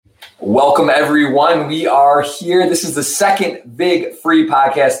Welcome, everyone. We are here. This is the second big free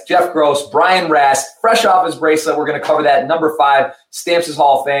podcast. Jeff Gross, Brian Rast, fresh off his bracelet. We're going to cover that. Number 5, Stamps'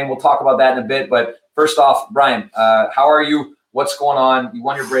 Hall of Fame. We'll talk about that in a bit. But first off, Brian, how are you? What's going on? You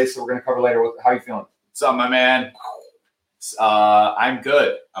won your bracelet. We're going to cover later. How are you feeling? What's up, my man? I'm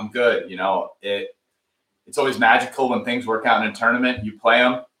good. You know, it's always magical when things work out in a tournament. You play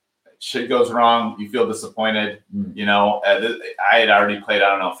them. Shit goes wrong, you feel disappointed. You know, I had already played,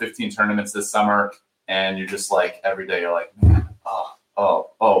 15 tournaments this summer, and you're just like, every day you're like, man,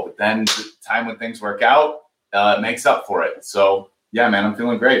 but then the time when things work out, it makes up for it. So yeah, man, I'm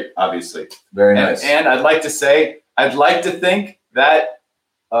feeling great, obviously. Very nice. And I'd like to think that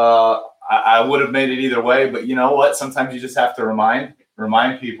I would have made it either way, but you know what? Sometimes you just have to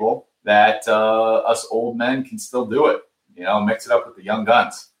remind people that us old men can still do it. You know, mix it up with the young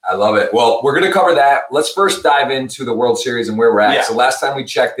guns. I love it. Well, we're going to cover that. Let's first dive into the World Series and where we're at. Yeah. So last time we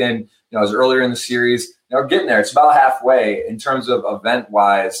checked in, it was earlier in the series. Now we're getting there. It's about halfway in terms of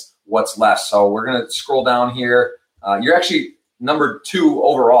event-wise what's left. So we're going to scroll down here. You're actually number 2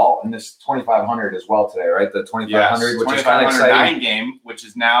 overall in this 2,500 as well today, right? The 2,500, which is kind of exciting. Game, which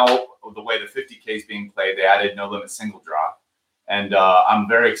is now the way the 50K is being played. They added no limit single draw, and I'm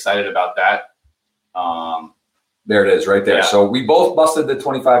very excited about that. There it is right there. Yeah. So we both busted the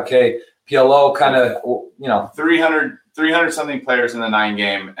 25K. PLO kind of, 300 something players in the 9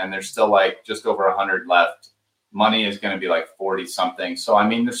 game, and there's still like just over 100 left. Money is going to be like 40 something. So, I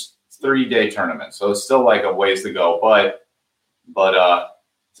mean, there's 3-day tournament. So it's still like a ways to go. But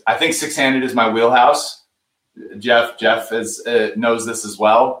I think 6-handed is my wheelhouse. Jeff knows this as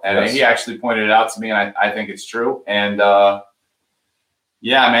well. And He actually pointed it out to me, and I think it's true. And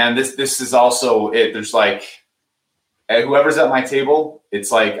yeah, man, this is also it. There's like, whoever's at my table,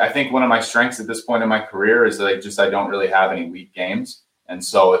 it's like, I think one of my strengths at this point in my career is that I don't really have any weak games. And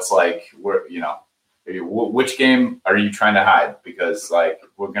so it's like, which game are you trying to hide? Because like,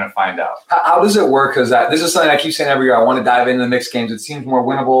 we're going to find out. How does it work? Because this is something I keep saying every year. I want to dive into the mixed games. It seems more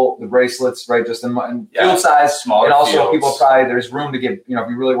winnable, the bracelets, right? Just in field size, smaller. And also fields. People there's room to get, if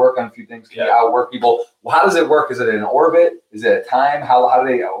you really work on a few things, can you outwork people? Well, how does it work? Is it an orbit? Is it a time? How do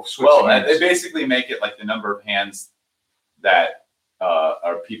they switch? Well, they basically make it like the number of hands that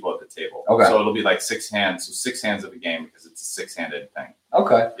are people at the table. Okay. So it'll be like 6 hands. So 6 hands of a game because it's a 6-handed thing.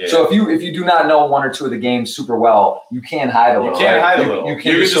 Okay. Yeah. So if you do not know 1 or 2 of the games super well, you can hide a little. You can hide a little. You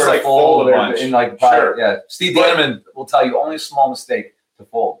can just sort of fold a bunch. In like sure. Yeah. Steve Danneman will tell you only a small mistake to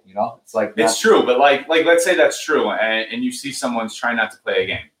fold. It's like it's true, but like let's say that's true, and you see someone's trying not to play a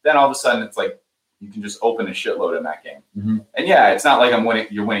game, then all of a sudden it's like you can just open a shitload in that game. Mm-hmm. And yeah, it's not like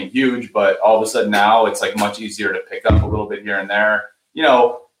you're winning huge, but all of a sudden now it's like much easier to pick up a little bit here and there.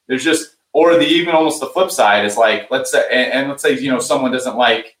 There's just, or even almost the flip side is like, let's say, someone doesn't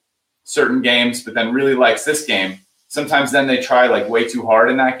like certain games, but then really likes this game. Sometimes then they try like way too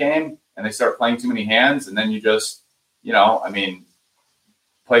hard in that game and they start playing too many hands. And then you just,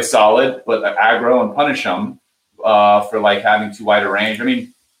 play solid, but aggro and punish them for like having too wide a range. I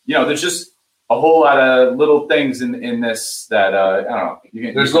mean, there's just a whole lot of little things in this that, I don't know.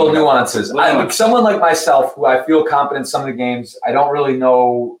 There's little nuances. Someone like myself, who I feel confident in some of the games, I don't really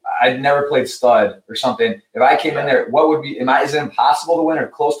know. I'd never played stud or something. If I came in there, what would be, is it impossible to win or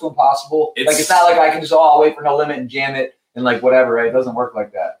close to impossible? It's not like I can just, I'll wait for no limit and jam it and like whatever, right? It doesn't work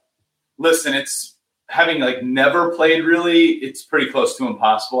like that. Listen, it's having like never played really, it's pretty close to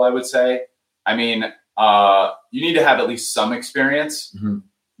impossible, I would say. I mean, you need to have at least some experience. Mm-hmm.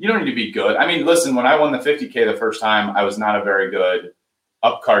 You don't need to be good. I mean, listen, when I won the 50K the first time, I was not a very good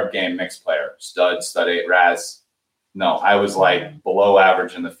up card game mixed player. Stud 8, Raz. No, I was like below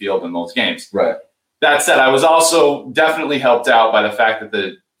average in the field in those games. Right. That said, I was also definitely helped out by the fact that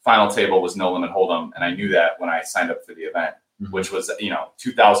the final table was no limit hold'em, and I knew that when I signed up for the event, mm-hmm. which was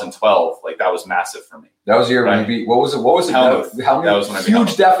 2012. Like that was massive for me. That was your when you beat. What was it? How that was when I beat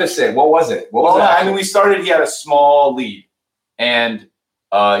huge deficit. What was it? I mean, we started. He had a small lead, and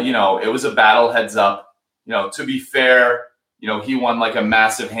it was a battle heads up. To be fair, he won like a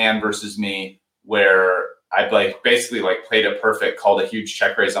massive hand versus me where I basically played it perfect, called a huge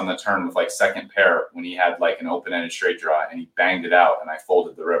check raise on the turn with second pair when he had an open-ended straight draw, and he banged it out and I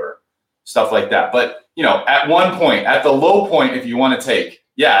folded the river. Stuff like that. But, at one point, at the low point, if you want to take,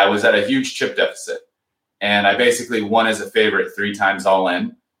 I was at a huge chip deficit. And I basically won as a favorite 3 times all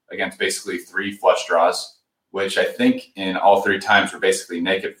in against basically 3 flush draws, which I think in all 3 times were basically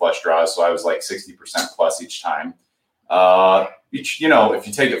naked flush draws. So I was 60% plus each time. If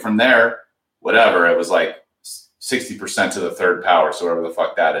you take it from there, whatever, it was 60% to the third power, so whatever the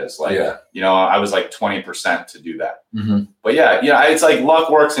fuck that is. Like, you know, I was like 20% to do that. But yeah, it's like luck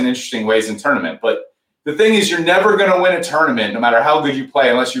works in interesting ways in tournament. But the thing is, you're never going to win a tournament, no matter how good you play,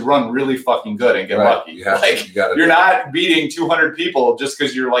 unless you run really fucking good and get lucky. You're not beating 200 people just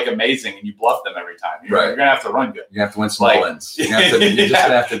because you're like amazing and you bluff them every time. You're going to have to run good. You have to win small wins. You're just going to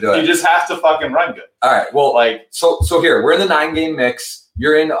have to do it. You just have to fucking run good. All right. Well, like so here we're in the 9-game mix.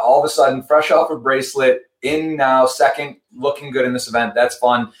 You're in all of a sudden, fresh off a bracelet, in now, second, looking good in this event. That's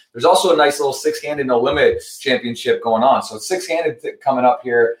fun. There's also a nice little 6-handed no limit championship going on. So 6-handed coming up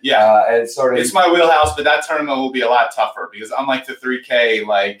here. Yeah, it's my wheelhouse, but that tournament will be a lot tougher because unlike the 3K,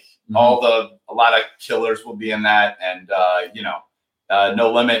 like a lot of killers will be in that, and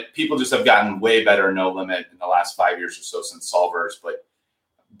no limit. People just have gotten way better no limit in the last 5 years or so since solvers, but.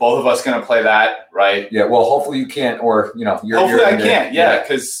 Both of us going to play that, right? Yeah. Well, hopefully you can't, or hopefully I can't. Yeah,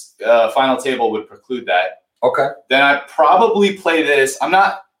 because final table would preclude that. Okay. Then I probably play this. I'm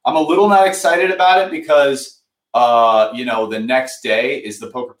a little not excited about it because the next day is the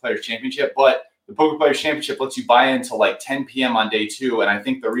Poker Players Championship, but the Poker Players Championship lets you buy into like 10 p.m. on day 2, and I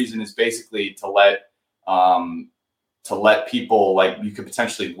think the reason is basically to let people, like, you could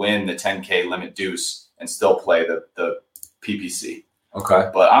potentially win the 10K limit deuce and still play the PPC. Okay.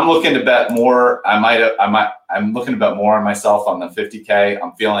 But I'm looking to bet more. I'm looking to bet more on myself on the 50K.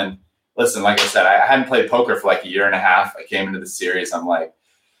 I'm feeling, listen, like I said, I hadn't played poker for like a year and a half. I came into the series. I'm like,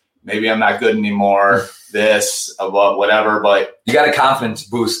 maybe I'm not good anymore. Whatever. But you got a confidence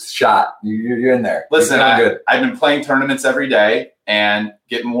boost shot. You're in there. Listen, I've been playing tournaments every day and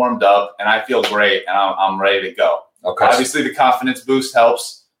getting warmed up, and I feel great, and I'm ready to go. Okay. Obviously, the confidence boost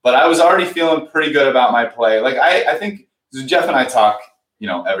helps, but I was already feeling pretty good about my play. Like I think. Jeff and I talk,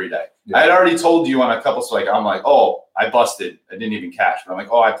 every day. Yeah. I had already told you on a couple, so I'm like, oh, I busted. I didn't even cash. But I'm like,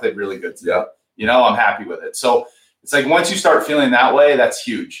 oh, I played really good today. Yeah. I'm happy with it. So it's like once you start feeling that way, that's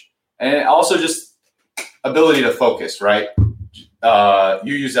huge. And also just ability to focus, right?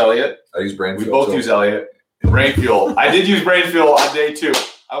 You use Elliot. I use Brain Fuel. We both use Elliot. Brain Fuel. I did use Brain Fuel on day 2.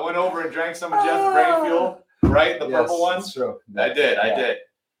 I went over and drank some of Jeff's Brain Fuel, right? The purple ones. That's true. I did.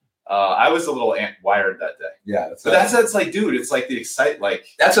 I was a little wired that day. Yeah. That's like, dude, it's like the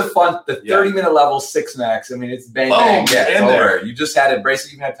that's a fun, the 30-minute level 6 max. I mean, it's bang, bang. Yeah, it's over. You just had it.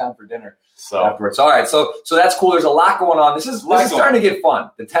 Bracelet, you even had time for dinner afterwards. All right. So that's cool. There's a lot going on. This is starting to get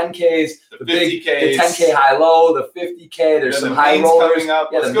fun. The 10Ks, the 50Ks, the 10K high-low, the 50K. There's some high rollers. Coming up.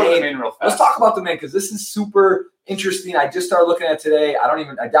 Let's go to the main real fast. Let's talk about the main because this is super interesting. I just started looking at it today.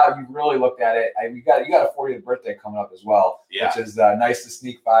 I doubt you really looked at it. You got a 40th birthday coming up as well, which is nice to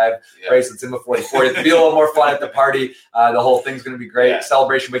sneak 5 bracelets in before the 40th. Be a little more fun at the party. The whole thing's going to be great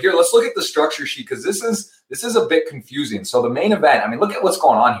celebration. But here, let's look at the structure sheet because this is a bit confusing. So the main event, I mean, look at what's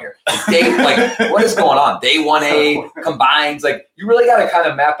going on here. What is going on? Day 1A combines. Like, you really got to kind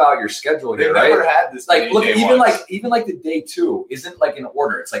of map out your schedule here, right? They've never had this. Like, look, even like the day 2 isn't like in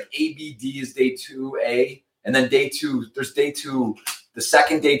order. It's like A, B, D is day 2A. And then day 2, there's day 2. The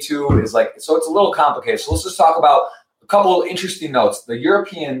second day 2 is like, so it's a little complicated. So let's just talk about a couple of interesting notes. The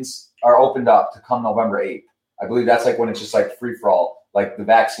Europeans are opened up to come November 8th. I believe that's like when it's just like free for all, like the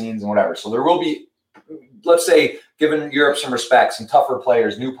vaccines and whatever. So there will be, let's say, giving Europe some respect, some tougher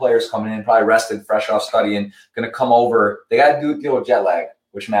players, new players coming in, probably rested, fresh off studying, going to come over. They got to deal with jet lag,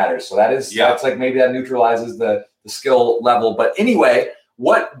 which matters. So that's like maybe that neutralizes the skill level. But anyway,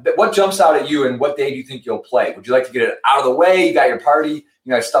 What jumps out at you, and what day do you think you'll play? Would you like to get it out of the way? You got your party,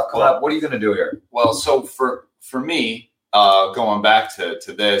 you got stuff coming up. What are you going to do here? Well, so for me, going back to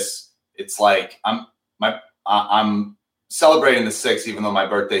this, it's like I'm celebrating the 6th, even though my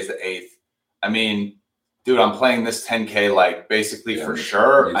birthday's the 8th. I mean, dude, I'm playing this 10K like basically for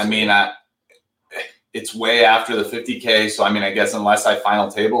sure. I mean, it's way after the 50K, so I mean, I guess unless I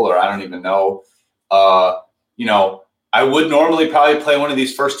final table or I don't even know, I would normally probably play one of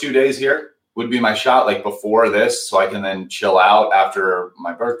these first 2 days here, would be my shot, like before this, so I can then chill out after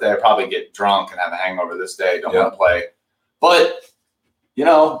my birthday. I probably get drunk and have a hangover this day. Don't want to play. But,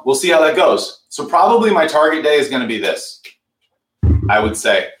 we'll see how that goes. So probably my target day is going to be this, I would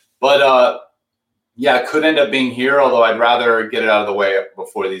say. But, it could end up being here, although I'd rather get it out of the way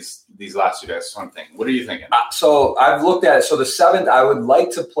before these last 2 days. So I'm thinking. What are you thinking? So I've looked at it. So the 7th, I would like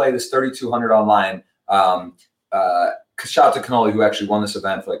to play this 3,200 online. Shout out to Cannoli, who actually won this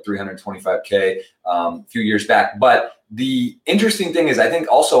event for like $325K a few years back. But the interesting thing is, I think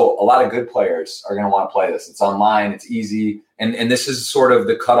also a lot of good players are going to want to play this. It's online, it's easy, and this is sort of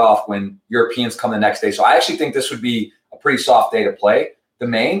the cutoff when Europeans come the next day. So I actually think this would be a pretty soft day to play the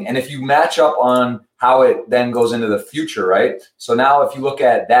main. And if you match up on how it then goes into the future, right? So now if you look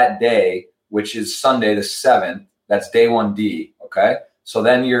at that day, which is Sunday the 7th, That's day 1D. Okay. So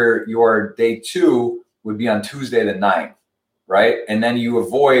then your day 2 would be on Tuesday the 9th, right? And then you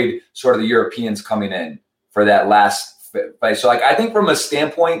avoid sort of the Europeans coming in for that last fight. So like I think from a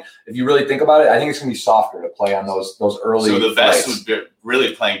standpoint, if you really think about it, I think it's gonna be softer to play on those early. So the best would be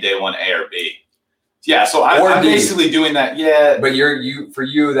really playing day 1 A or B. Yeah, so I'm basically doing that. Yeah, but for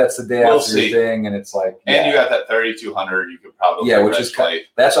you that's the day after your thing, and it's like and you got that 3,200. You could probably which is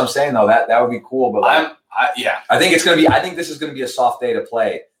that's what I'm saying though. That would be cool, but like, I think it's gonna be. I think this is gonna be a soft day to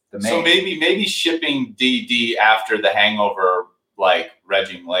play. So maybe shipping DD after the hangover, like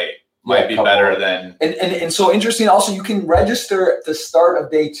regging late, might be better than. And so interesting. Also, you can register at the start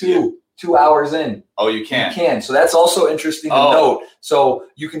of day 2. Yeah. 2 hours in. Oh, you can. You can. So that's also interesting to note. So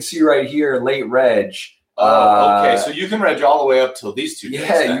you can see right here, late reg. Okay. So you can reg all the way up till these 2 days.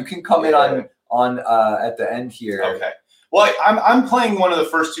 Yeah, you can come in on at the end here. Okay. Well, I'm playing one of the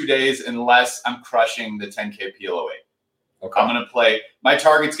first 2 days unless I'm crushing the 10K PLO8. Okay. I'm going to play. My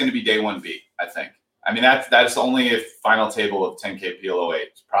target's going to be day 1B, I think. I mean, that's only if final table of 10K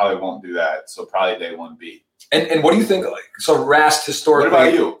PLO8. Probably won't do that. So probably day 1B. And what do you think? So Rast historically. What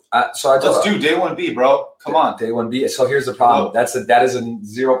about you? Let's do day 1B, bro. Come on, day 1B. So here's the problem. That is a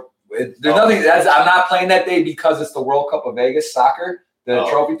zero. There's nothing. I'm not playing that day because it's the World Cup of Vegas soccer, the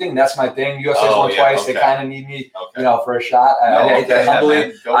trophy thing. That's my thing. USA's won twice. Okay. They kind of need me, for a shot.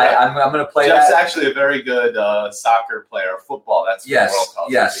 Humbly, I'm going to play Jeff's that. Jeff's actually a very good soccer player, football. That's what the World Cup.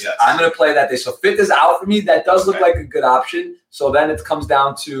 Yes. I'm going to play that day. So Fifth is out for me. That does look like a good option. So then it comes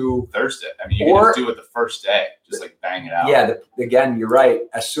down to Thursday. I mean, you can just do it the first day. Just like bang it out. Yeah, again, you're right.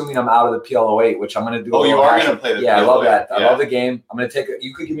 Assuming I'm out of the PLO8, which I'm going to do. Oh, you are going to play the PLO8. Yeah, I love that. I love the game. I'm going to take it.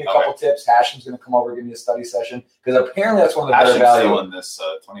 You could give me a couple tips. Hashem's going to come over and give me a study session because apparently that's one of the better value. Hashem's still in this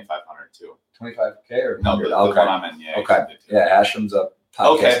 2,500 too. 25K or no? The one I'm in. Yeah. Okay. Yeah, Hashem's a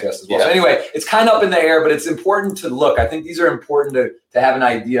podcast guest as well. So anyway, it's kind of up in the air, but it's important to look. I think these are important to have an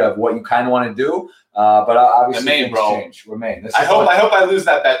idea of what you kind of want to do. But obviously things change. Remain. I hope I lose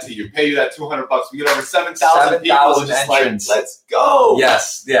that bet to you. Pay you that $200. We get over 7,000 people. Just entrants. Like, let's go.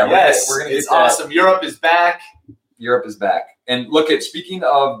 Yes. Yeah. Yes. We're gonna it's awesome. Europe is back. And look speaking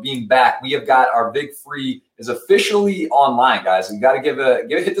of being back, we have got our big free is officially online, guys. We got to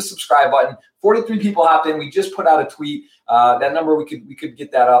hit the subscribe button. 43 people hopped in. We just put out a tweet. That number we could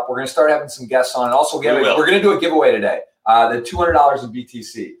get that up. We're going to start having some guests on. And also we're going to do a giveaway today. The $200 of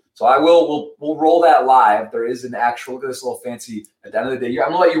BTC. So we'll roll that live. There is an actual, look at this little fancy at the end of the day.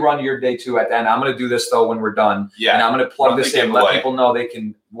 I'm going to let you run your day 2 at the end. I'm going to do this though when we're done. Yeah. And I'm going to plug this in, let people know they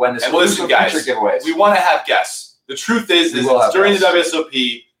can win this. And listen, guys, giveaways. We want to have guests. The truth is during the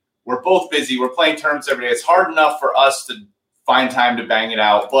WSOP, we're both busy. We're playing tournaments every day. It's hard enough for us to find time to bang it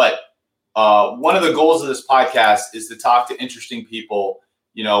out. But one of the goals of this podcast is to talk to interesting people.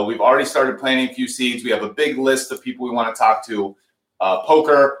 You know, we've already started planting a few seeds. We have a big list of people we want to talk to.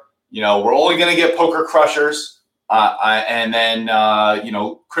 Poker, we're only going to get poker crushers. And then,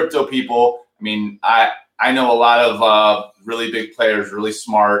 crypto people. I mean, I know a lot of really big players, really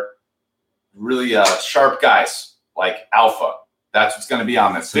smart, really sharp guys. Like Alpha, that's what's going to be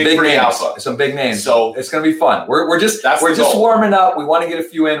on this. Big free names. Alpha. Some big names. So it's going to be fun. We're just goal. Warming up. We want to get a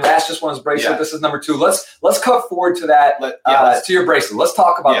few in. Rast just won his bracelet. Yeah. This is number 2. Let's cut forward to that. To your bracelet. Let's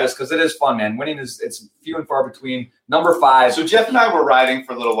talk about this because it is fun, man. Winning it's few and far between. Number 5. So Jeff and I were riding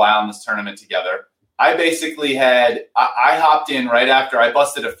for a little while in this tournament together. I basically I hopped in right after I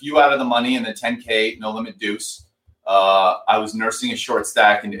busted a few out of the money in the 10K no limit deuce. I was nursing a short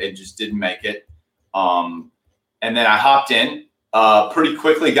stack and it just didn't make it. And then I hopped in pretty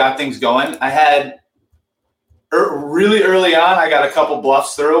quickly, got things going. I had really early on, I got a couple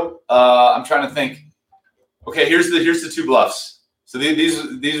bluffs through. I'm trying to think. Okay, here's the 2 bluffs. So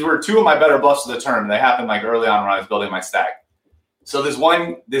these were 2 of my better bluffs of the tournament. They happened like early on when I was building my stack. So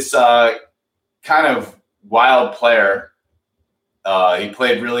this kind of wild player, he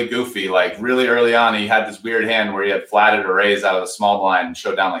played really goofy. Like really early on, he had this weird hand where he had flatted a raise out of the small blind and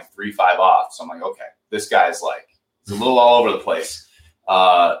showed down like 3-5 off. So I'm like, okay, this guy's like, he's a little all over the place.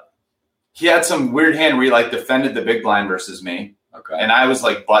 He had some weird hand where he like defended the big blind versus me. Okay. And I was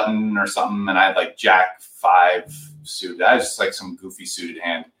like button or something, and I had like Jack 5 suited. I was just like some goofy suited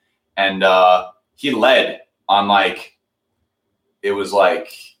hand. And he led on like, it was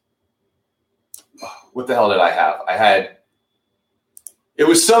like, what the hell did I have? It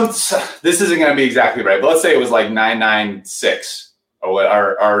was this isn't going to be exactly right, but let's say it was like 9-9-6.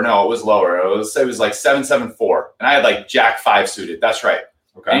 Or no, it was lower. It was like 7-7-4, and I had like Jack 5 suited. That's right.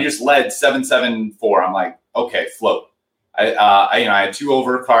 Okay. And he just led 7-7-4. I'm like, okay, float. I had 2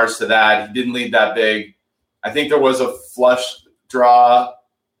 overcards to that. He didn't lead that big. I think there was a flush draw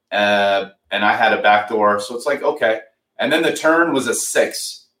and I had a backdoor. So it's like, okay. And then the turn was a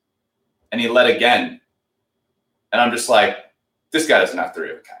 6, and he led again. And I'm just like, this guy doesn't have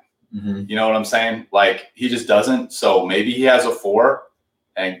 3 of a kind. Mm-hmm. You know what I'm saying? Like, he just doesn't. So maybe he has a 4,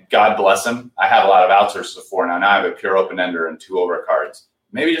 and God bless him. I have a lot of outs versus a 4 now. Now I have a pure open-ender and 2 over cards.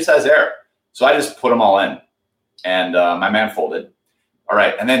 Maybe he just has air. So I just put them all in, and my man folded. All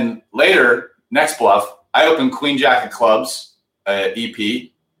right. And then later, next bluff, I open queen jack of clubs, EP.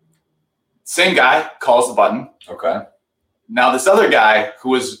 Same guy calls the button. Okay. Now this other guy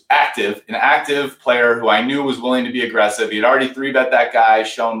who was active, an active player who I knew was willing to be aggressive. He had already 3-bet that guy,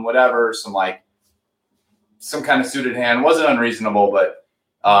 shown whatever, some kind of suited hand. Wasn't unreasonable, but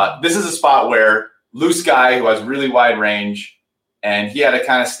this is a spot where loose guy who has really wide range, and he had a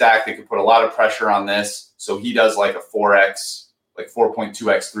kind of stack that could put a lot of pressure on this. So he does like a 4x, like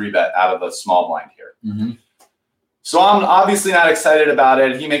 4.2x 3-bet out of the small blind here. Mm-hmm. So I'm obviously not excited about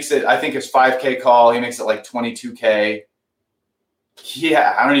it. He makes it, I think it's 5K call. He makes it like 22K.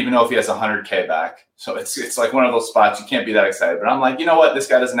 Yeah, I don't even know if he has 100K back. So it's like one of those spots you can't be that excited. But I'm like, you know what? This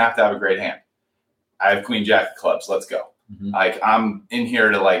guy doesn't have to have a great hand. I have queen jack of clubs. Let's go. Mm-hmm. Like, I'm in here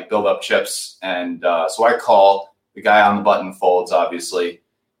to like build up chips. And so I call. The guy on the button folds, obviously.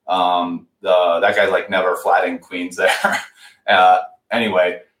 That guy's like never flatting queens there.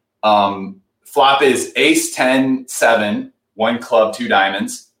 Anyway, flop is ace 10 7, 1 club, 2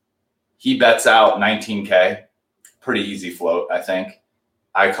 diamonds. He bets out 19K. Pretty easy float, I think.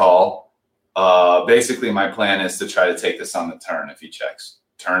 I call. Basically, my plan is to try to take this on the turn if he checks.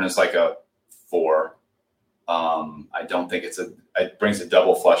 Turn is like a 4. I don't think it brings a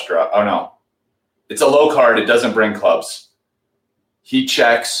double flush draw. Oh, no. It's a low card. It doesn't bring clubs. He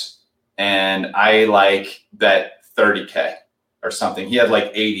checks, and I like bet 30K or something. He had like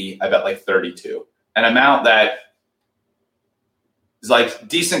 80. I bet like 32. An amount that is like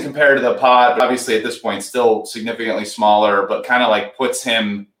decent compared to the pot, but obviously at this point still significantly smaller, but kind of like puts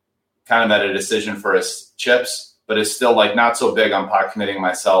him kind of at a decision for his chips, but is still like not so big on pot committing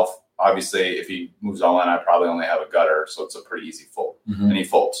myself. Obviously, if he moves all in, I probably only have a gutter, so it's a pretty easy fold. Mm-hmm. And he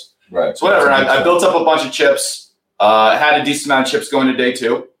folds. Right. So whatever. I built up a bunch of chips. Had a decent amount of chips going to day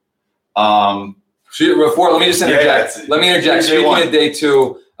 2. Let me just interject. Yeah, Let me interject. Speaking of day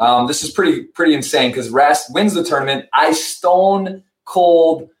 2, this is pretty insane because Rast wins the tournament. I stone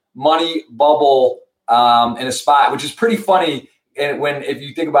cold money bubble in a spot, which is pretty funny. And if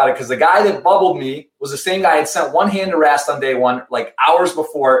you think about it, because the guy that bubbled me was the same guy I had sent one hand to Rast on day 1, like hours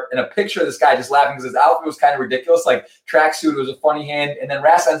before, and a picture of this guy just laughing because his outfit was kind of ridiculous, like tracksuit. It was a funny hand, and then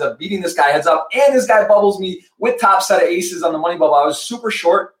Rast ends up beating this guy heads up, and this guy bubbles me with top set of aces on the money bubble. I was super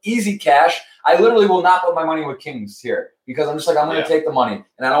short, easy cash. I literally will not put my money with kings here because I'm just like, I'm going to take the money,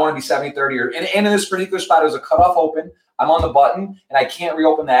 and I don't want to be 70-30. And in this particular spot, it was a cutoff open. I'm on the button, and I can't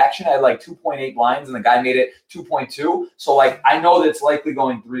reopen the action. I had like 2.8 blinds, and the guy made it 2.2. So, like, I know that it's likely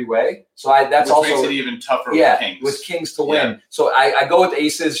going 3-way. So that's which also makes it even tougher with kings. With kings to win. Yeah. So I go with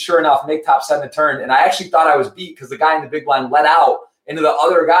aces. Sure enough, make top set in the turn, and I actually thought I was beat because the guy in the big blind let out into the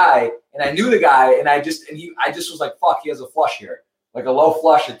other guy, and I knew the guy, and I just was like, fuck, he has a flush here, like a low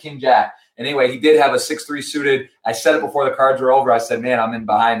flush at king jack. Anyway, he did have a 6-3 suited. I said it before the cards were over. I said, man, I'm in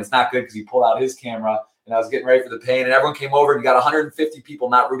behind. It's not good because he pulled out his camera. And I was getting ready for the pain, and everyone came over, and you got 150 people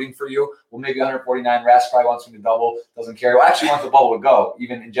not rooting for you. Well, maybe 149. Rast probably wants me to double, doesn't care. Well, actually wants the bubble to go,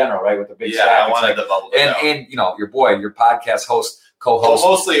 even in general, right, with the big stack. Yeah, I wanted the bubble to go. And, you know, your boy, your podcast host, co-host.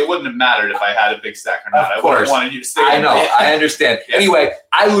 Well, mostly it wouldn't have mattered if I had a big stack or not. Of course. I would have wanted you to stay. I know. I understand. Yeah. Anyway,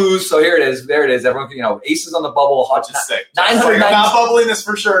 I lose, so here it is. There it is. Everyone, you know, aces on the bubble. Which is sick. 990. I'm not bubbling this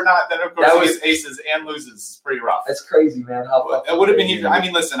for sure. Not then of course he gets aces and loses. It's pretty rough. That's crazy, man. It would have been even. I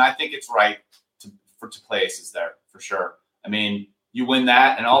mean, listen, I think it's right to play aces there for sure. I mean, you win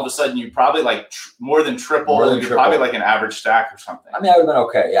that, and all of a sudden you probably like more than triple. Probably like an average stack or something. I mean, I would have been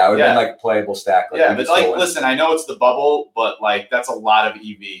okay. Yeah, I would have been like a playable stack. Like, yeah, but like, listen, I know it's the bubble, but like that's a lot of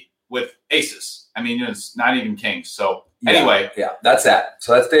EV with aces. I mean, it's not even kings. So anyway, that's that.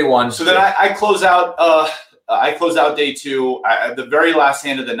 So that's day 1. So then I close out. I close out day 2. The very last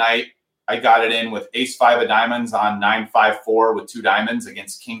hand of the night, I got it in with ace 5 of diamonds on 9-5-4 with 2 diamonds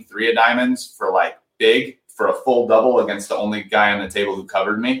against king 3 of diamonds for like big for a full double against the only guy on the table who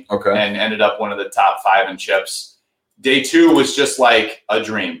covered me. Okay. And ended up one of the top 5 in chips. Day 2 was just like a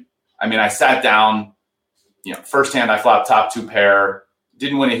dream. I mean, I sat down, you know, first hand I flopped top 2 pair,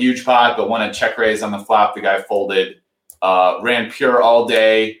 didn't win a huge pot, but won a check raise on the flop. The guy folded, ran pure all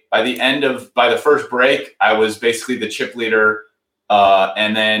day. By the first break, I was basically the chip leader.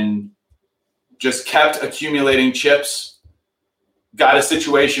 And then just kept accumulating chips. Got a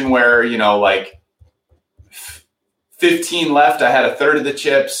situation where, you know, like 15 left. I had a third of the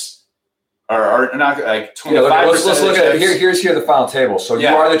chips, or not like 25%. Let's look at it. Here's the final table. So you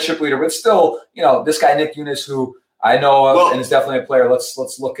are the chip leader, but still, this guy Nick Eunice, who I know of and is definitely a player. Let's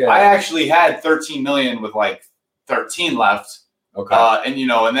look at. I actually had 13 million with like 13 left. Okay.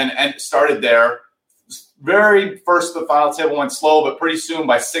 And started there. Very first, the final table went slow, but pretty soon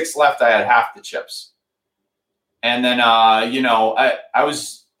by 6 left, I had half the chips. And then,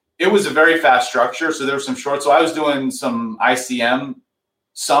 it was a very fast structure. So there were some shorts. So I was doing some ICM,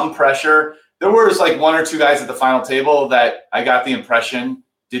 some pressure. There was like 1 or 2 guys at the final table that I got the impression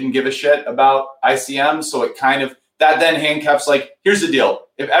didn't give a shit about ICM. So it kind of, that then handcuffs, like, here's the deal.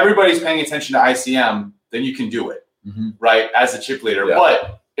 If everybody's paying attention to ICM, then you can do it, right, as a chip leader. Yeah.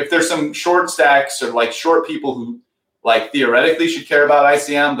 But if there's some short stacks or like short people who like theoretically should care about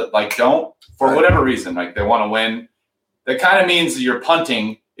ICM, but like don't for whatever reason, like they want to win, that kind of means that you're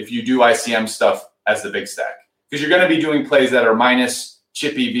punting if you do ICM stuff as the big stack, because you're going to be doing plays that are minus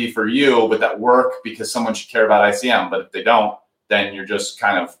chip EV for you, but that work because someone should care about ICM. But if they don't, then you're just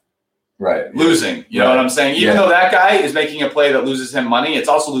kind of losing. You know what I'm saying? Even though that guy is making a play that loses him money, it's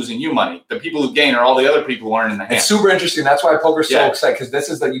also losing you money. The people who gain are all the other people who aren't in the hand. It's super interesting. That's why poker's so exciting, because this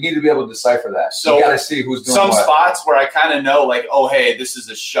is that you need to be able to decipher that. So you got to see who's doing some spots where I kind of know, like, oh, hey, this is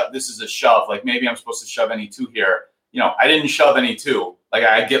a shove. Like maybe I'm supposed to shove any 2 here. I didn't shove any 2. Like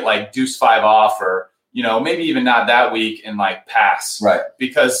I get like deuce 5 off, or maybe even not that week, and like pass. Right.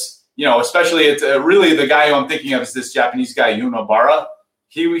 Because especially it's really the guy who I'm thinking of is this Japanese guy Unobara.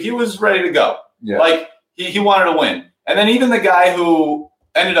 He was ready to go. Yeah. Like he wanted to win. And then even the guy who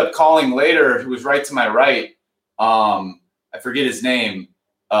ended up calling later, who was right to my right, I forget his name.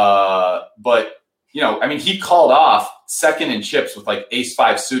 But he called off second in chips with like ace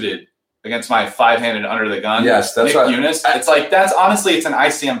 5 suited against my 5-handed under the gun. Yes, that's Nick Eunice. It's like, that's honestly, it's an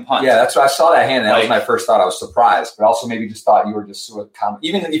ICM punt. Yeah, that's what I saw that hand. That was my first thought. I was surprised, but also maybe just thought you were just sort of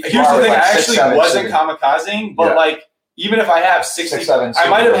even if you here's the thing, like I actually wasn't kamikazing, but like, even if I have 60, I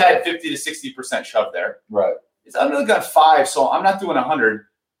might have had 50 to 60% shove there. Right. It's under the gun 5, so I'm not doing 100.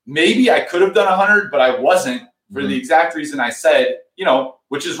 Maybe I could have done 100, but I wasn't for the exact reason I said,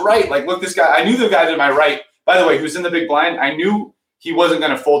 which is right. Like, look, this guy, I knew the guy to my right, by the way, who's in the big blind, I knew he wasn't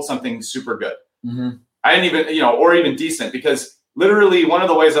going to fold something super good. I didn't even, or even decent, because literally one of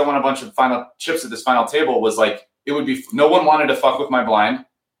the ways I won a bunch of final chips at this final table was like, it would be, no one wanted to fuck with my blind.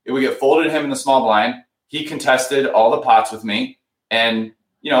 It would get folded to him in the small blind. He contested all the pots with me and,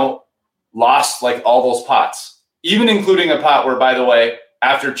 lost like all those pots, even including a pot where, by the way,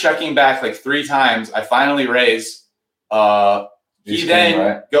 after checking back like 3 times, I finally raise. He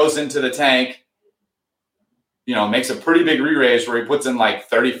then goes into the tank, makes a pretty big re-raise where he puts in like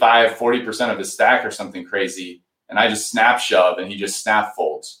 35, 40% of his stack or something crazy. And I just snap shove and he just snap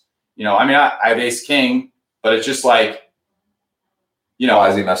folds. I have ace king, but it's just like, why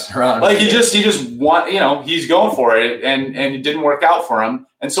is he messing around? Like he just want, he's going for it, and it didn't work out for him.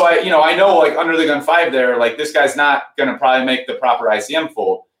 And so I know like under the gun 5 there, like this guy's not going to probably make the proper ICM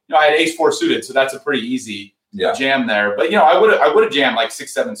fold. I had ace 4 suited, so that's a pretty easy jam there. But I would have jammed like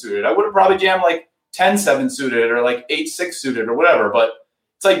 6-7 suited. I would have probably jammed like 10-7 suited or like 8-6 suited or whatever. But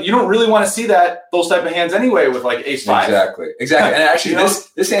it's like you don't really want to see those type of hands anyway with like ace 5. Exactly. And actually,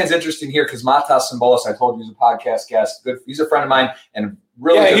 this hand's interesting here because Matas Simbolis, I told you, he's a podcast guest. He's a friend of mine and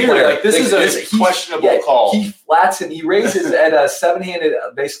really good player. Like this is a questionable call. He flats and he raises at a 7-handed,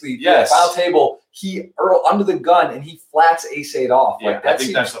 basically final table. He under the gun and he flats ace 8 off. Yeah, like, that I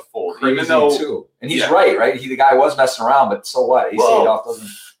think that's a fold. Crazy too. And he's right. The guy was messing around, but so what? Ace 8 off doesn't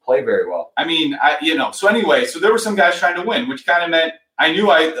play very well. I mean, So anyway, so there were some guys trying to win, which kind of meant. I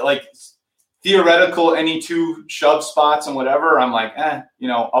knew theoretical any 2 shove spots and whatever. I'm like,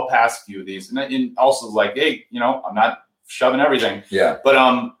 I'll pass a few of these. And also like, hey, I'm not shoving everything. Yeah. But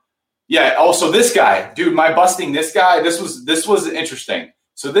also this guy, dude, my busting this guy, this was interesting.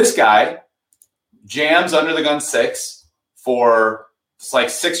 So this guy jams under the gun 6 for it's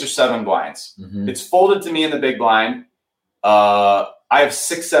like 6 or 7 blinds. It's folded to me in the big blind. I have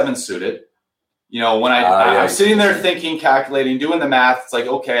 6-7 suited. When I'm sitting there thinking, calculating, doing the math, it's like,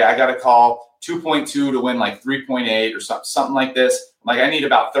 okay, I got to call 2.2 to win like 3.8 or something like this. I'm like, I need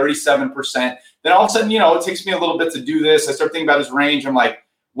about 37%. Then all of a sudden, it takes me a little bit to do this. I start thinking about his range. I'm like,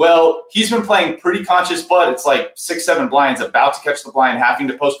 well, he's been playing pretty conscious, but it's like 6-7 blinds, about to catch the blind, having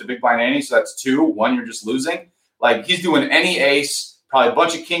to post a big blind ante. So that's 2. 1, you're just losing. Like he's doing any ace, probably a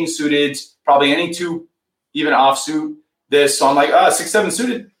bunch of king suited, probably any 2 even offsuit this. So I'm like, 6-7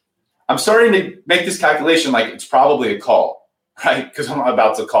 suited. I'm starting to make this calculation like it's probably a call, right? Because I'm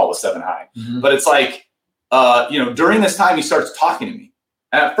about to call a 7 high. But it's like, during this time, he starts talking to me.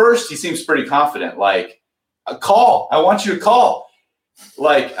 And at first, he seems pretty confident. Like, call. I want you to call.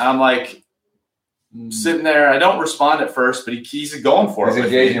 Like, I'm like sitting there. I don't respond at first, but he's going for it. He's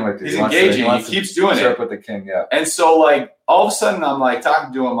engaging with you. He's engaging. He keeps doing it. With the king, yeah. And so, like, all of a sudden, I'm like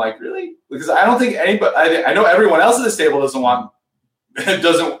talking to him, like, really? Because I don't think anybody. I know everyone else at this table wants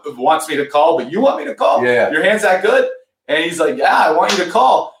me to call, but you want me to call? Yeah. Your hand's that good? And he's like, yeah, I want you to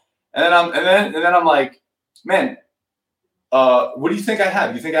call. And then I'm like, man, what do you think I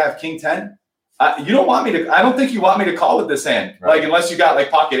have? You think I have king 10? You don't want me to. I don't think you want me to call with this hand, right. Like unless you got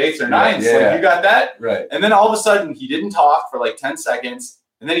like pocket 8s or 9s. Yeah. Like, you got that, right? And then all of a sudden he didn't talk for like 10 seconds,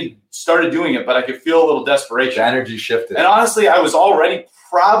 and then he started doing it. But I could feel a little desperation. The energy shifted. And honestly, I was already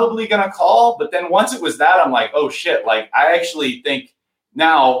probably gonna call, but then once it was that, I'm like, oh shit! Like I actually think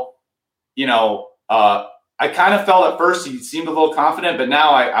now, I kind of felt at first he seemed a little confident, but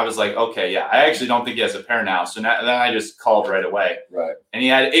now I was like, okay, yeah, I actually don't think he has a pair now. So then I just called right away. Right. And he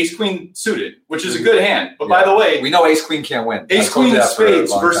had ace queen suited, which is a good hand. But by the way, we know ace queen can't win. Ace queen of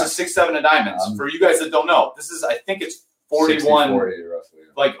spades versus 6-7 of diamonds. For you guys that don't know, this is, I think it's 41, 60, 40 roughly,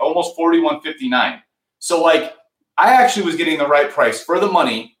 like almost 41.59. So like I actually was getting the right price for the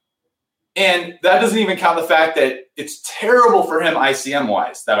money. And that doesn't even count the fact that it's terrible for him ICM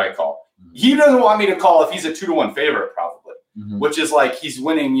wise that I call. He doesn't want me to call if he's a 2-1 favorite, probably, which is like he's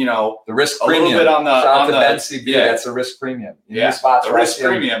winning, the risk a premium. little bit on the Ben CB, that's a risk premium. Spots the risk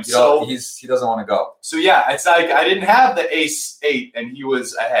premium. So he doesn't want to go. So yeah, it's like I didn't have the ace 8 and he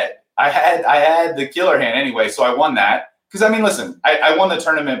was ahead. I had the killer hand anyway, so I won that. Because I mean, listen, I won the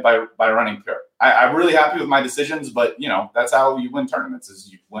tournament by running pure. I'm really happy with my decisions, but that's how you win tournaments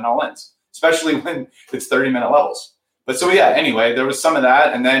is you win all ins, especially when it's 30-minute levels. But so yeah, anyway, there was some of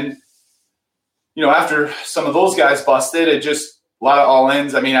that, and then. After some of those guys busted, it just a lot of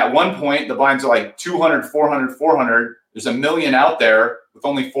all-ins. I mean, at one point, the blinds are like 200, 400, 400. There's $1 million out there with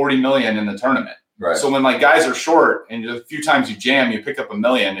only 40 million in the tournament. Right. So when like guys are short and a few times you jam, you pick up $1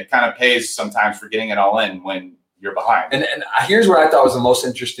 million. It kind of pays sometimes for getting it all in when you're behind. And here's what I thought was the most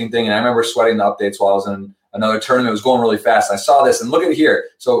interesting thing. And I remember sweating the updates while I was in another tournament. It was going really fast. I saw this, and look at it here.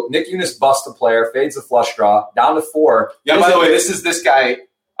 So Nick Eunice busts a player, fades the flush draw, down to 4. Yeah, by the way, this is this guy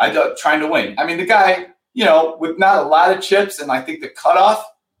trying to win. I mean, the guy, with not a lot of chips, and I think the cutoff,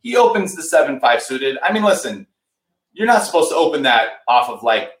 he opens the 7-5 suited. I mean, listen, you're not supposed to open that off of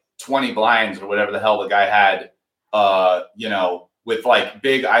like 20 blinds or whatever the hell the guy had, with like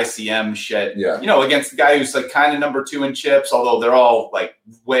big ICM shit, against the guy who's like kind of number 2 in chips, although they're all like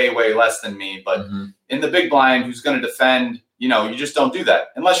way, way less than me. But in the big blind, who's going to defend, you just don't do that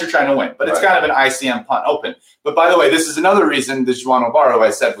unless you're trying to win. But it's kind of an ICM punt open. But by the way, this is another reason that Juan Obaro,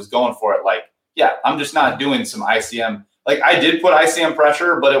 I said, was going for it. Like, yeah, I'm just not doing some ICM. Like, I did put ICM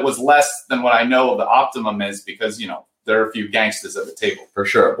pressure, but it was less than what I know the optimum is because, there are a few gangsters at the table. For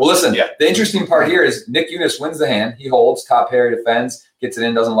sure. Well, listen, the interesting part here is Nick Eunice wins the hand. He holds, top pair, defends, gets it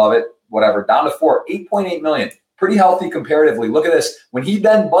in, doesn't love it, whatever. Down to 4, 8.8 million. Pretty healthy comparatively. Look at this. When he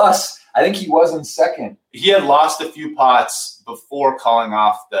then busts, I think he was in second. He had lost a few pots before calling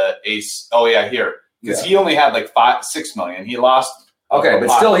off the ace. Oh, yeah, here. Because he only had like 6 million. He lost. Okay, but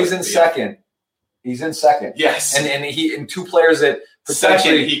still he's in second. He's in second. Yes. And he in 2 players that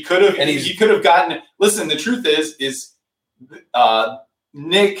second, he could have gotten. Listen, the truth is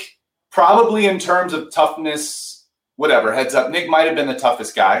Nick probably in terms of toughness, whatever, heads up, Nick might have been the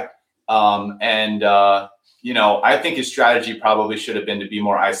toughest guy. I think his strategy probably should have been to be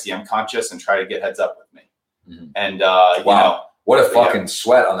more ICM conscious and try to get heads up with me. And wow. What a fucking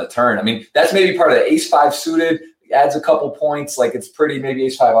sweat on the turn. I mean, that's maybe part of the ace-5 suited, adds a couple points. Like, it's pretty, maybe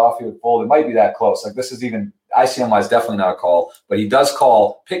ace-5 off, he would fold. It might be that close. Like, this is even, ICM-wise, definitely not a call. But he does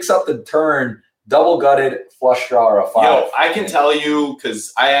call, picks up the turn, double-gutted, flush draw, or a 5. Yo, I can tell you,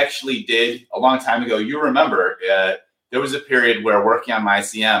 because I actually did a long time ago. You remember, there was a period where working on my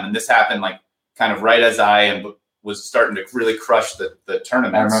ICM, and this happened, like, kind of right as I was starting to really crush the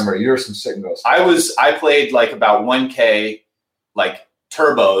tournaments. I remember, you were some sick and goes. I played, like, about 1K, like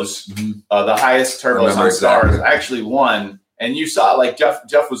turbos, the highest turbos on Stars. I actually won, and you saw like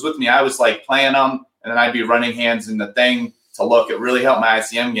Jeff was with me. I was like playing them, and then I'd be running hands in the thing to look. It really helped my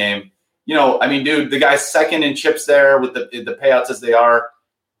ICM game. I mean, dude, the guy's second in chips there with the payouts as they are.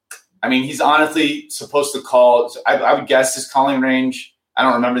 I mean, he's honestly supposed to call. I would guess his calling range. I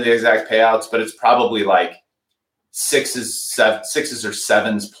don't remember the exact payouts, but it's probably like sixes or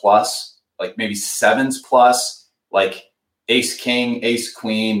sevens plus, like maybe sevens plus, like. Ace king, ace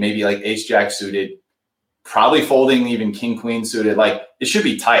queen, maybe like ace jack suited, probably folding even king queen suited. Like, it should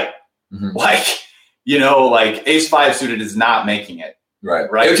be tight. Like, like ace 5 suited is not making it.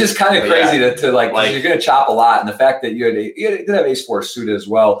 Right. It was just kind of crazy to like you're going to chop a lot. And the fact that you did have ace-4 suited as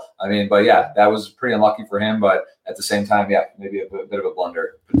well. I mean, but yeah, that was pretty unlucky for him. But at the same time, yeah, maybe a bit of a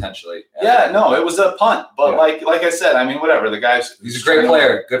blunder potentially. Yeah, no, it was a punt. But like I said, I mean, whatever. The guy's he's a great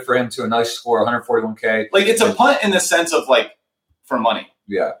player. Good for him too. A nice score, 141K. Like it's a punt in the sense of like for money.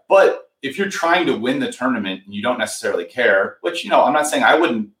 Yeah. But if you're trying to win the tournament and you don't necessarily care, which, I'm not saying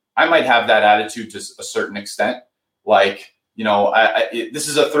I might have that attitude to a certain extent. Like, this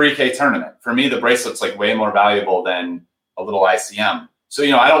is a 3K tournament. For me, the bracelet's like way more valuable than a little ICM. So,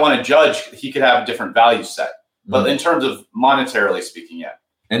 I don't want to judge. He could have a different value set. But in terms of monetarily speaking, yeah.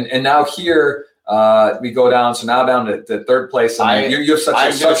 And now here we go down. So now down to third place. You have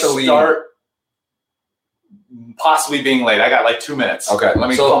such a lead. Start possibly being late. I got like 2 minutes. Okay. Let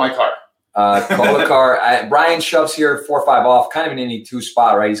me call my car. Call the car. Brian shoves here 4-5 off, kind of an any 2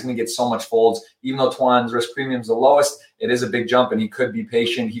 spot, right? He's going to get so much folds. Even though Twan's risk premium is the lowest, it is a big jump, and he could be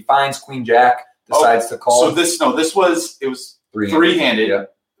patient. He finds Queen Jack, decides to call. So it was three-handed. Yeah.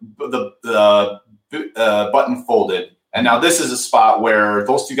 The button folded, and now this is a spot where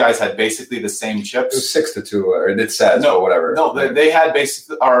those two guys had basically the same chips. It was 6-2, or it says, or whatever. No, they had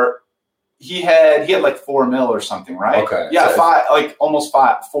basically He had like 4 mil or something, right? Okay. Yeah, so 5, like almost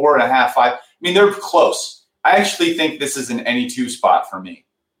 5, 4.5, 5. I mean, they're close. I actually think this is an any 2 spot for me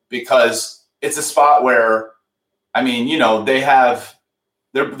because it's a spot where, I mean,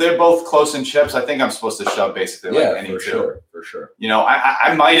 they're both close in chips. I think I'm supposed to shove basically like any 2. For sure.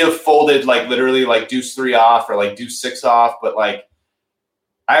 I might have folded like literally like deuce 3 off or like deuce 6 off, but like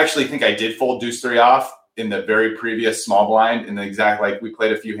I actually think I did fold deuce 3 off in the very previous small blind in the exact, like we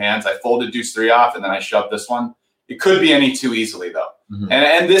played a few hands. I folded deuce 3 off and then I shoved this one. It could be any 2 easily though. Mm-hmm.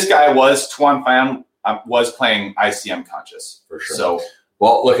 And this guy Tuan Pham was playing ICM conscious. For sure. So,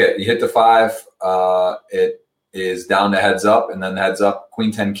 well, look you hit the 5. It is down to heads up, and then heads up,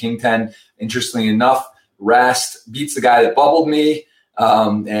 Queen 10, King 10. Interestingly enough, Rast beats the guy that bubbled me.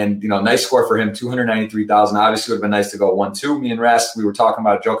 And nice score for him, 293,000. Obviously, would have been nice to go 1-2. Me and Rast, we were talking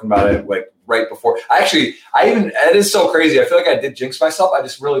about, joking about it, like right before. It is so crazy. I feel like I did jinx myself. I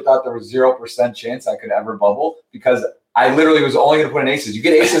just really thought there was 0% chance I could ever bubble because I literally was only going to put in aces. You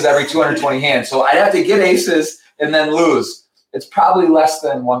get aces every 220 hands, so I'd have to get aces and then lose. It's probably less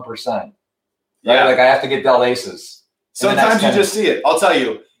than 1%. Right? Yeah, like I have to get dealt aces. Sometimes you just see it. I'll tell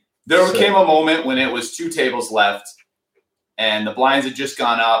you, there came a moment when it was 2 tables left. And the blinds had just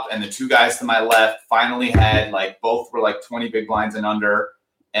gone up, and the 2 guys to my left finally had both were like 20 big blinds and under,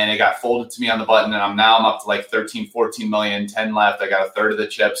 and it got folded to me on the button. And I'm up to like 13, 14 million, 10 left. I got a third of the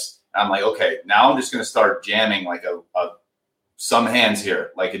chips. And I'm like, okay, now I'm just going to start jamming like some hands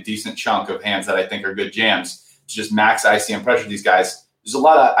here, like a decent chunk of hands that I think are good jams to just max ICM pressure these guys. There's a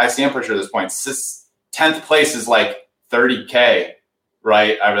lot of ICM pressure at this point. 10th place is like 30K.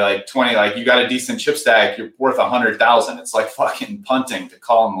 Right, I'd be like 20. Like you got a decent chip stack, you're worth 100,000. It's like fucking punting to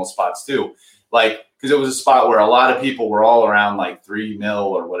call in those spots too. Like because it was a spot where a lot of people were all around like 3 mil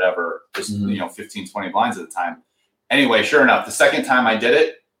or whatever, just 15, 20 blinds at the time. Anyway, sure enough, the second time I did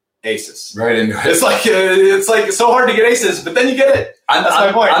it, aces. Right into it. It's like so hard to get aces, but then you get it. That's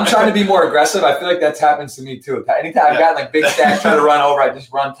my point. I'm trying to be more aggressive. I feel like that's happens to me too. Anytime I've gotten like big stacks trying to run over, I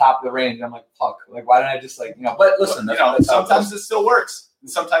just run top of the range. And I'm like, fuck. Like, why don't I just But listen, sometimes it still works. And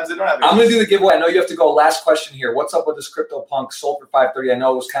sometimes they don't have. I'm going to do the giveaway. I know you have to go. Last question here. What's up with this CryptoPunk sold for 530? I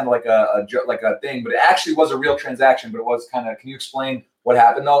know it was kind of like a thing, but it actually was a real transaction. But it was kind of. Can you explain what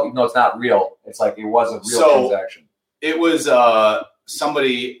happened though? Even though it's not real, it's like it was a real transaction. It was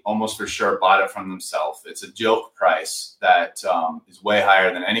somebody almost for sure bought it from themselves. It's a joke price that is way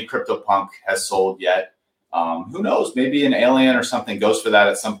higher than any CryptoPunk has sold yet. Who knows? Maybe an alien or something goes for that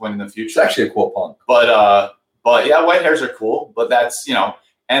at some point in the future. It's actually a cool punk. But yeah, white hairs are cool. But that's,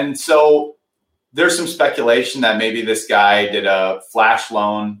 and so there's some speculation that maybe this guy did a flash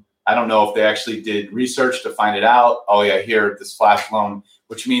loan. I don't know if they actually did research to find it out. Oh yeah, here, this flash loan,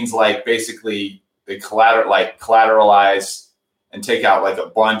 which means like basically they collateralize and take out like a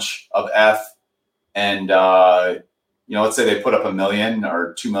bunch of F. And, let's say they put up $1 million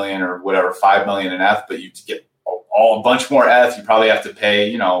or 2 million or whatever, 5 million in F, but you get a bunch more F, you probably have to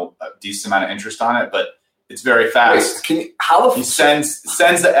pay, a decent amount of interest on it, but it's very fast. Wait, he sends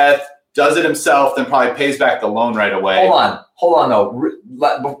the F, does it himself, then probably pays back the loan right away. Hold on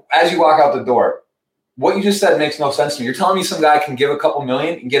though. As you walk out the door, what you just said makes no sense to me. You're telling me some guy can give a couple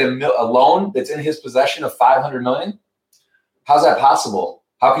million and get a loan that's in his possession of 500 million? How's that possible?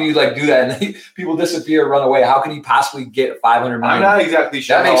 How can you do that and people disappear, run away? How can you possibly get 500 million? I'm not exactly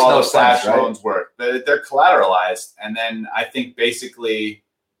sure that makes how all no the flash sense, loans work. They're collateralized, and then I think basically,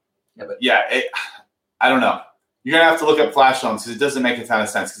 I don't know. you're going to have to look up flash loans because it doesn't make a ton of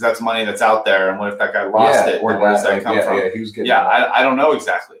sense because that's money that's out there. And what if that guy lost it? Or where does that come from? Yeah, he was getting I don't know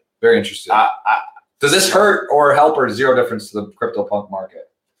exactly. Very interesting. Does this hurt or help or zero difference to the CryptoPunk market?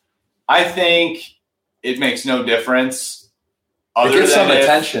 I think it makes no difference. It gets some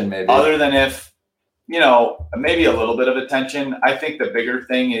attention, maybe. Other than if, maybe a little bit of attention. I think the bigger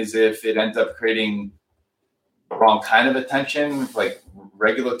thing is if it ends up creating the wrong kind of attention, like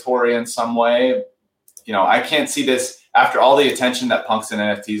regulatory in some way. I can't see this after all the attention that punks and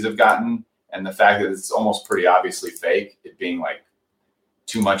NFTs have gotten and the fact that it's almost pretty obviously fake, it being like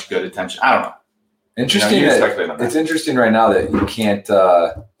too much good attention. I don't know. Interesting. It's interesting right now that you can't.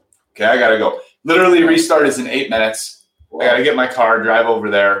 Okay, I got to go. Literally restart is in 8 minutes. Wow. I got to get my car, drive over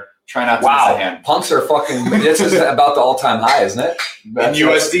there. Try not to miss a hand. Punks are fucking. This is about the all-time high, isn't it? In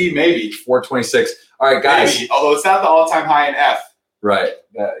USD, maybe 426. All right, guys. Maybe, although it's not the all-time high in F. Right.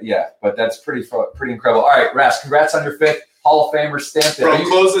 But that's pretty incredible. All right, Ras, congrats on your 5th Hall of Famer stamped. Bro,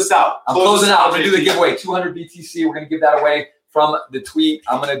 close this out. I'm closing out. I'm gonna do the giveaway. 200 BTC. We're gonna give that away from the tweet.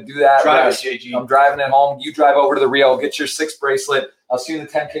 I'm gonna do that. I'm driving it home. You drive over to the Rio. Get your 6 bracelet. I'll see you in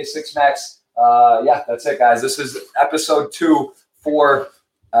the 10K 6 Max. That's it, guys. This is episode 2 for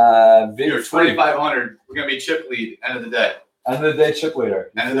You're 2,500. We're gonna be chip lead. End of the day. End of the day chip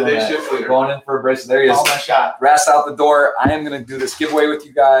leader. End of the day chip leader. Going in for a bracelet. There he is. Call my shot. Ras out the door. I am going to do this giveaway with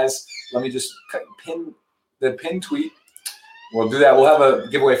you guys. Let me just pin the pin tweet. We'll do that. We'll have a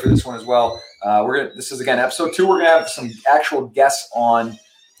giveaway for this one as well. This is, again, episode 2. We're going to have some actual guests on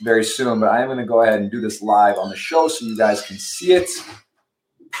very soon, but I am going to go ahead and do this live on the show so you guys can see it.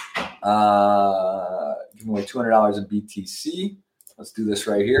 Giving away $200 in BTC. Let's do this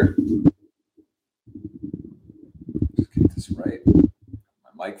right here. Right,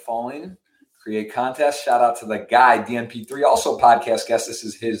 my mic falling. Create contest. Shout out to the guy DNP3, also podcast guest. This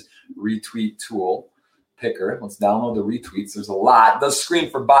is his retweet tool picker. Let's download the retweets. There's a lot. It does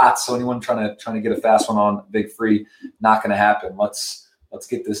screen for bots, so anyone trying to get a fast one on Big Free, not going to happen. Let's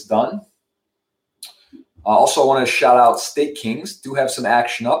get this done. Also, I want to shout out Stake Kings. Do have some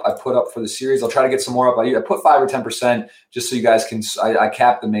action up. I put up for the series. I'll try to get some more up. I put 5 or 10% just so you guys can. I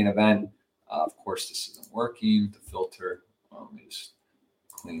capped the main event. Of course, this isn't working. The filter. Let me just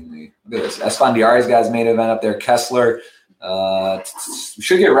cleanly look at this. Esfandiari's guys main event up there. Kessler. We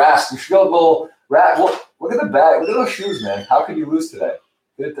should get Ras. We should go a little Ras. Look at the bag. Look at those shoes, man. How could you lose today?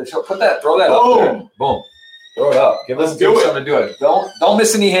 Throw that up there. Boom. Throw it up. Give us something to do it. Don't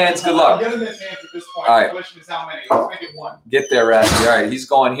miss any hands. Good luck. I'm gonna miss hands at this point. All right. The question is how many. Let's make it 1. Get there, Ras. All right, he's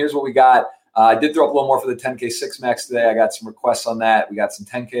going. Here's what we got. I did throw up a little more for the 10K 6 Max today. I got some requests on that. We got some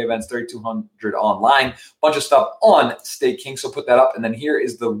 10K events, 3,200 online, bunch of stuff on Stake King. So put that up. And then here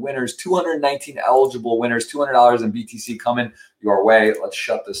is the winners, 219 eligible winners, $200 in BTC coming your way. Let's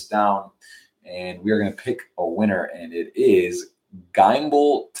shut this down. And we are going to pick a winner. And it is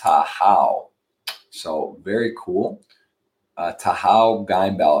Gaimbel Tahau. So very cool. Tahau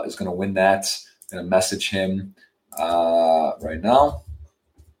Gaimbel is going to win that. I'm going to message him right now.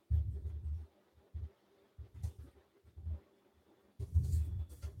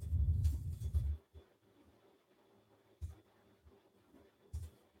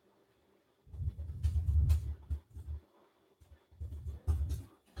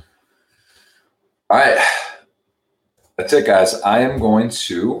 All right. That's it, guys. I am going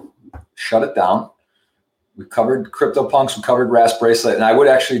to shut it down. We covered CryptoPunks. We covered Ras bracelet. And I would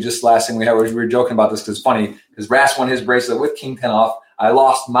actually just last thing we were joking about this because it's funny because Ras won his bracelet with King 10 off. I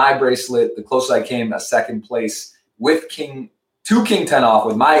lost my bracelet. The closest I came, a second place with King 10 off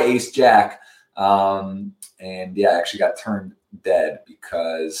with my ace jack. I actually got turned dead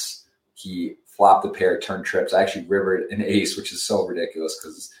because he flopped a pair, turned trips. I actually rivered an ace, which is so ridiculous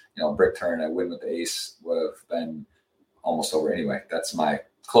because brick turn, I win with the ace would have been almost over anyway. That's my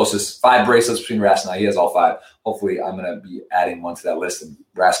closest 5 bracelets between Ras and I. He has all 5. Hopefully, I'm going to be adding one to that list, and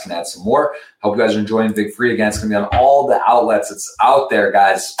Ras can add some more. Hope you guys are enjoying Big Free. Again, it's going to be on all the outlets. It's out there,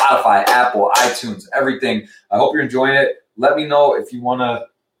 guys. Spotify, Apple, iTunes, everything. I hope you're enjoying it. Let me know if you want to.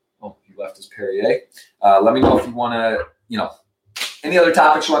 Oh, he left his Perrier. Let me know if you want to, any other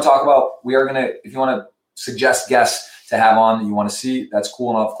topics you want to talk about. We are going to, if you want to suggest guests to have on that you want to see, that's cool.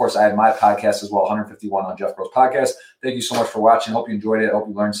 And of course, I have my podcast as well, 151 on Jeff Gross Podcast. Thank you so much for watching. Hope you enjoyed it. Hope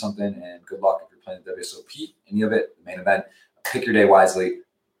you learned something. And good luck if you're playing the WSOP, any of it, the main event. Pick your day wisely.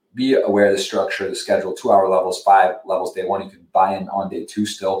 Be aware of the structure, the schedule, 2-hour levels, 5 levels day 1. You can buy in on day 2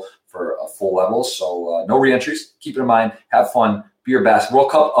 still for a full level. So no re-entries. Keep it in mind. Have fun. Be your best.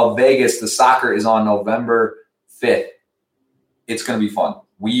 World Cup of Vegas, the soccer is on November 5th. It's going to be fun.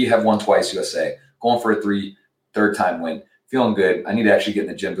 We have won twice, USA. Going for a third time win. Feeling good. I need to actually get in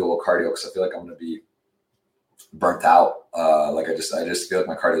the gym, do a little cardio because I feel like I'm going to be burnt out. Like I just feel like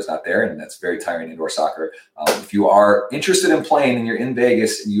my cardio is not there, and that's very tiring indoor soccer. If you are interested in playing and you're in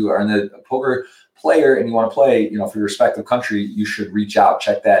Vegas and you are in the poker player and you want to play, for your respective country, you should reach out.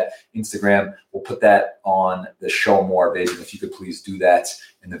 Check that Instagram. We'll put that on the Show More page. And if you could please do that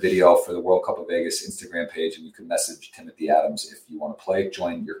in the video for the World Cup of Vegas Instagram page, and you can message Timothy Adams if you want to play,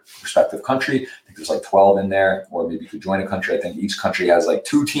 join your respective country. I think there's like 12 in there, or maybe you could join a country. I think each country has like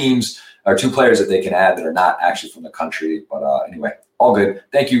 2 teams or 2 players that they can add that are not actually from the country. But anyway, all good.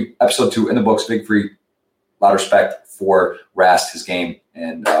 Thank you. Episode 2 in the books. Big Free. A lot of respect for Rast, his game,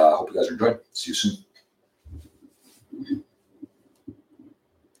 and hope you guys are enjoying. See you soon.